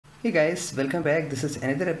Hey guys, welcome back. This is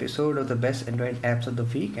another episode of the best Android apps of the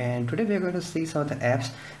week, and today we are going to see some of the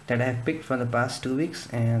apps that I have picked from the past 2 weeks,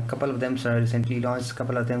 and a couple of them are recently launched, a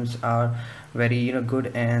couple of them are very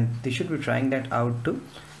good, and they should be trying that out too.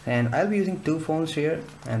 And I'll be using two phones here,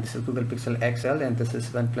 and this is Google Pixel XL and this is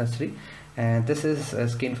OnePlus 3, and this is a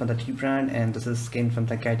skin from the T brand and this is skin from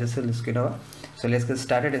the Skidova. So let's get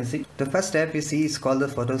started and see. The first app you see is called the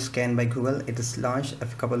Photo Scan by Google. It is launched a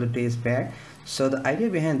couple of days back. So the idea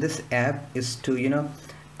behind this app is to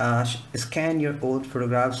scan your old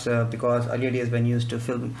photographs, because earlier days when you used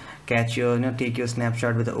to catch your take your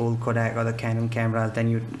snapshot with the old Kodak or the Canon cameras, then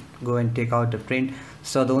you go and take out the print.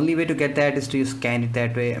 So the only way to get that is to scan it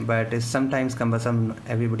that way, but it's sometimes cumbersome.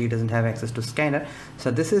 Everybody doesn't have access to scanner. So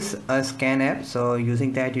this is a scan app. So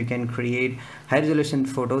using that you can create high resolution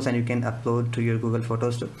photos and you can upload to your Google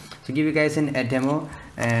Photos too. So give you guys a demo,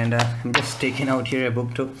 and I'm just taking out here a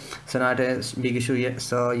book too, so not a big issue here.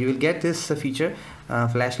 So you will get this feature,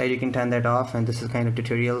 flashlight, you can turn that off, and this is kind of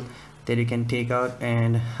tutorial that you can take out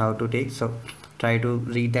and how to take. So try to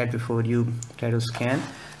read that before you try to scan.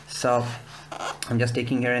 So I'm just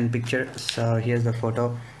taking here in picture. So here's the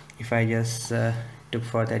photo. If I just took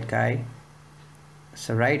for that guy,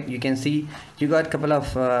 so right, you can see you got a couple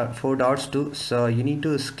of 4 dots too. So you need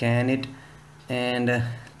to scan it, and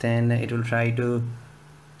then it will try to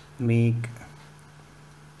make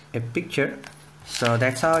a picture. So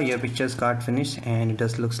that's how your pictures got finished, and it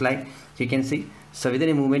just looks like, you can see. So within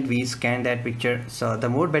a moment we scan that picture. So the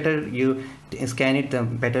more better you scan it, the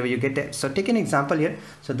better you get that. So take an example here.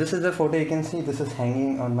 So this is the photo, you can see this is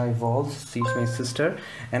hanging on my walls. She's my sister,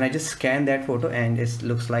 and I just scanned that photo and it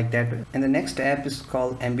looks like that. And the next app is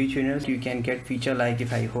called Ambient. You can get feature like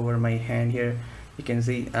if I hover my hand here, you can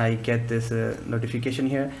see I get this notification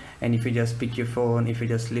here, and if you just pick your phone, if you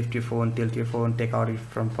just lift your phone, tilt your phone, take out it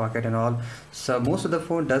from pocket and all. So most of the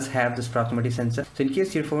phone does have this proximity sensor. So in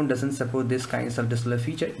case your phone doesn't support this kinds of display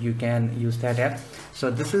feature, you can use that app.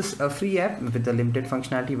 So this is a free app with a limited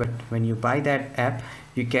functionality, but when you buy that app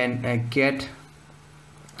you can get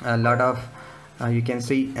a lot of you can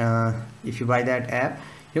see if you buy that app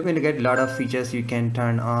you're going to get a lot of features. You can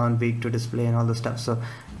turn on wake to display and all the stuff. So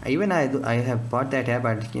even I have bought that app,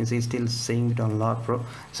 but you can see still saying it on lock pro.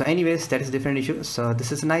 So anyways, that is a different issue. So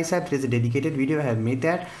this is a nice app. It is a dedicated video, I have made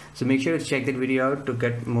that, so make sure to check that video out to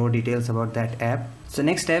get more details about that app. So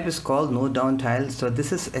next app is called Note Down Tile. So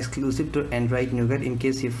this is exclusive to Android Nougat. In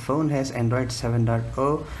case your phone has Android 7.0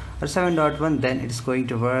 or 7.1, then it's going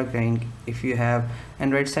to work, and if you have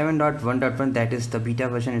Android 7.1.1, that is the beta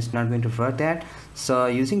version, it's not going to work that. So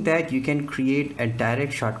using that you can create a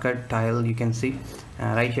direct shortcut tile. You can see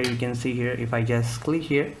right here, you can see here, if I just click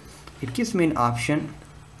here, it gives me an option.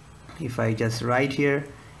 If I just write here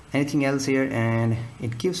anything else here, and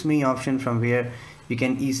it gives me option from where you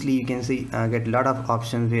can easily, you can see get a lot of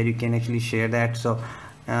options where you can actually share that. So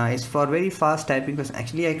it's for very fast typing, because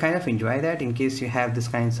actually I kind of enjoy that. In case you have this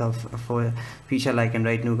kinds of feature like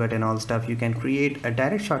Android Nougat and all stuff, you can create a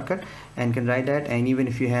direct shortcut and can write that, and even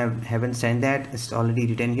if you haven't sent that, it's already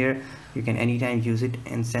written here, you can anytime use it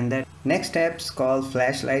and send that. Next app is called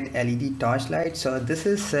Flashlight LED Torchlight. So this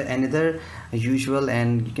is another usual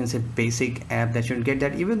and you can say basic app that you should get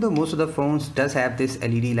that, even though most of the phones does have this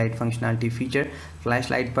LED light functionality feature,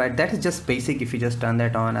 flashlight, but that is just basic if you just turn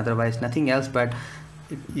that on, otherwise nothing else. But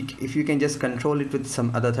if you can just control it with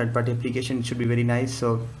some other third-party application, it should be very nice.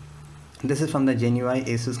 So this is from the GenuI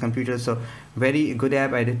Asus computer. So very good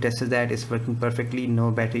app. I did test that, it's working perfectly, no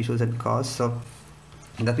battery issues and cost. So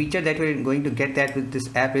the feature that we're going to get that with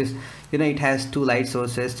this app is, it has 2 light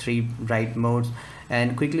sources, 3 bright modes,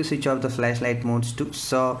 and quickly switch off the flashlight modes too.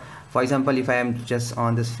 So for example, if I am just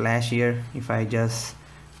on this flash here, if I just,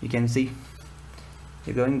 you can see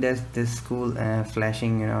you're going this cool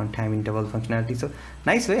flashing time interval functionality. So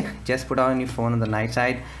nice way, just put on your phone on the night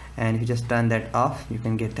side, and if you just turn that off, you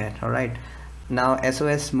can get that. All right, now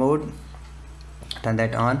SOS mode, turn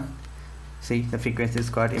that on, see the frequencies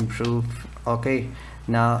got improved. Okay,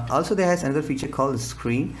 now also there has another feature called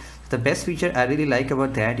screen. The best feature I really like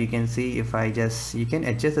about that, you can see if I just, you can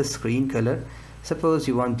adjust the screen color. Suppose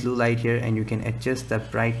you want blue light here, and you can adjust the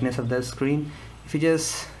brightness of the screen. If you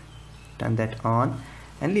just turn that on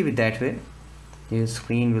and leave it that way, your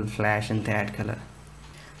screen will flash in that color.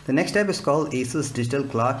 The next app is called Asus Digital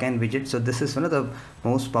Clock and Widget. So this is one of the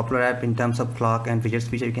most popular app in terms of clock and widgets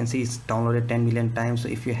feature. You can see it's downloaded 10 million times. So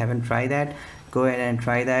if you haven't tried that, go ahead and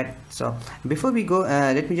try that. So before we go,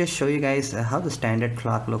 let me just show you guys how the standard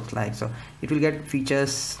clock looks like. So it will get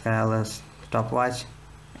features stopwatch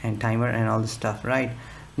and timer and all the stuff. Right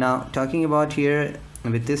now, talking about here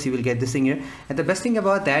with this you will get this thing here. And the best thing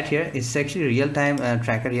about that here is actually real-time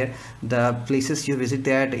tracker here. The places you visit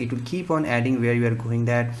that, it will keep on adding where you are going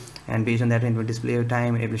that, and based on that it will display your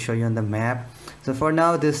time, it will show you on the map. So for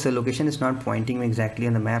now this location is not pointing me exactly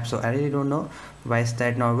on the map, so I really don't know why is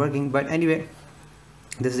that not working. But anyway,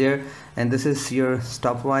 this is here, and this is your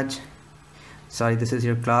stopwatch, sorry, this is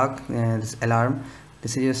your clock and this alarm,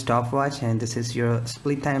 this is your stopwatch, and this is your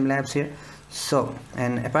split time lapse here. So,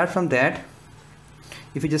 and apart from that,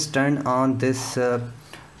 if you just turn on this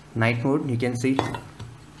night mode, you can see,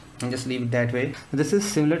 and just leave it that way. This is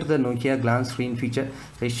similar to the Nokia glance screen feature.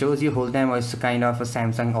 So it shows you whole time, or it's kind of a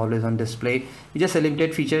Samsung always on display. It's just a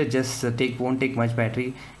limited feature, just won't take much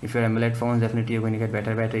battery. If you're AMOLED phones, definitely you're going to get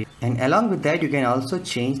better battery. And along with that, you can also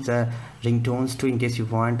change the ringtones too in case you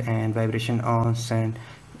want, and vibration ons, and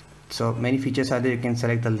so many features are there. You can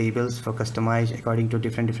select the labels for customize according to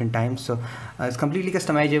different times. So it's completely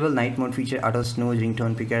customizable. Night mode feature, auto snooze,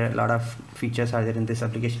 ringtone picker, a lot of features are there in this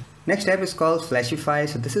application. Next app is called Flashify.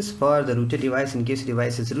 So this is for the rooted device, in case the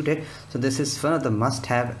device is rooted. So this is one of the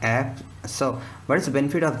must-have app. So what is the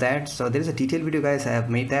benefit of that? So there is a detailed video, guys. I have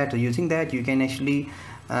made that. So using that, you can actually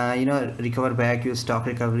recover back your stock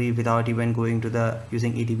recovery without even going to the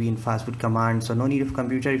using ADB and FASTBOOT command. So no need of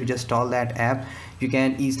computer. If you just install that app, you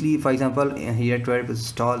can easily, for example, here twrp is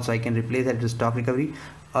installed, so I can replace that with stock recovery.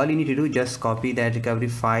 All you need to do, just copy that recovery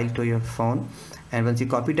file to your phone, and once you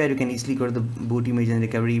copy that, you can easily go to the boot image and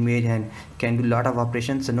recovery image and can do a lot of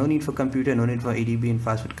operations. So no need for computer, no need for ADB and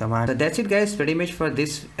FASTBOOT command. So that's it, guys, pretty much for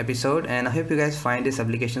this episode, and I hope you guys find this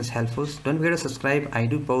applications helpful. Don't forget to subscribe. I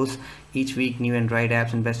do post each week new Android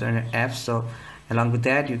apps and best Android apps. So along with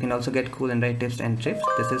that, you can also get cool Android tips and tricks.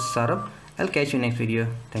 This is Saurabh. I'll catch you next video.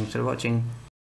 Thanks for watching.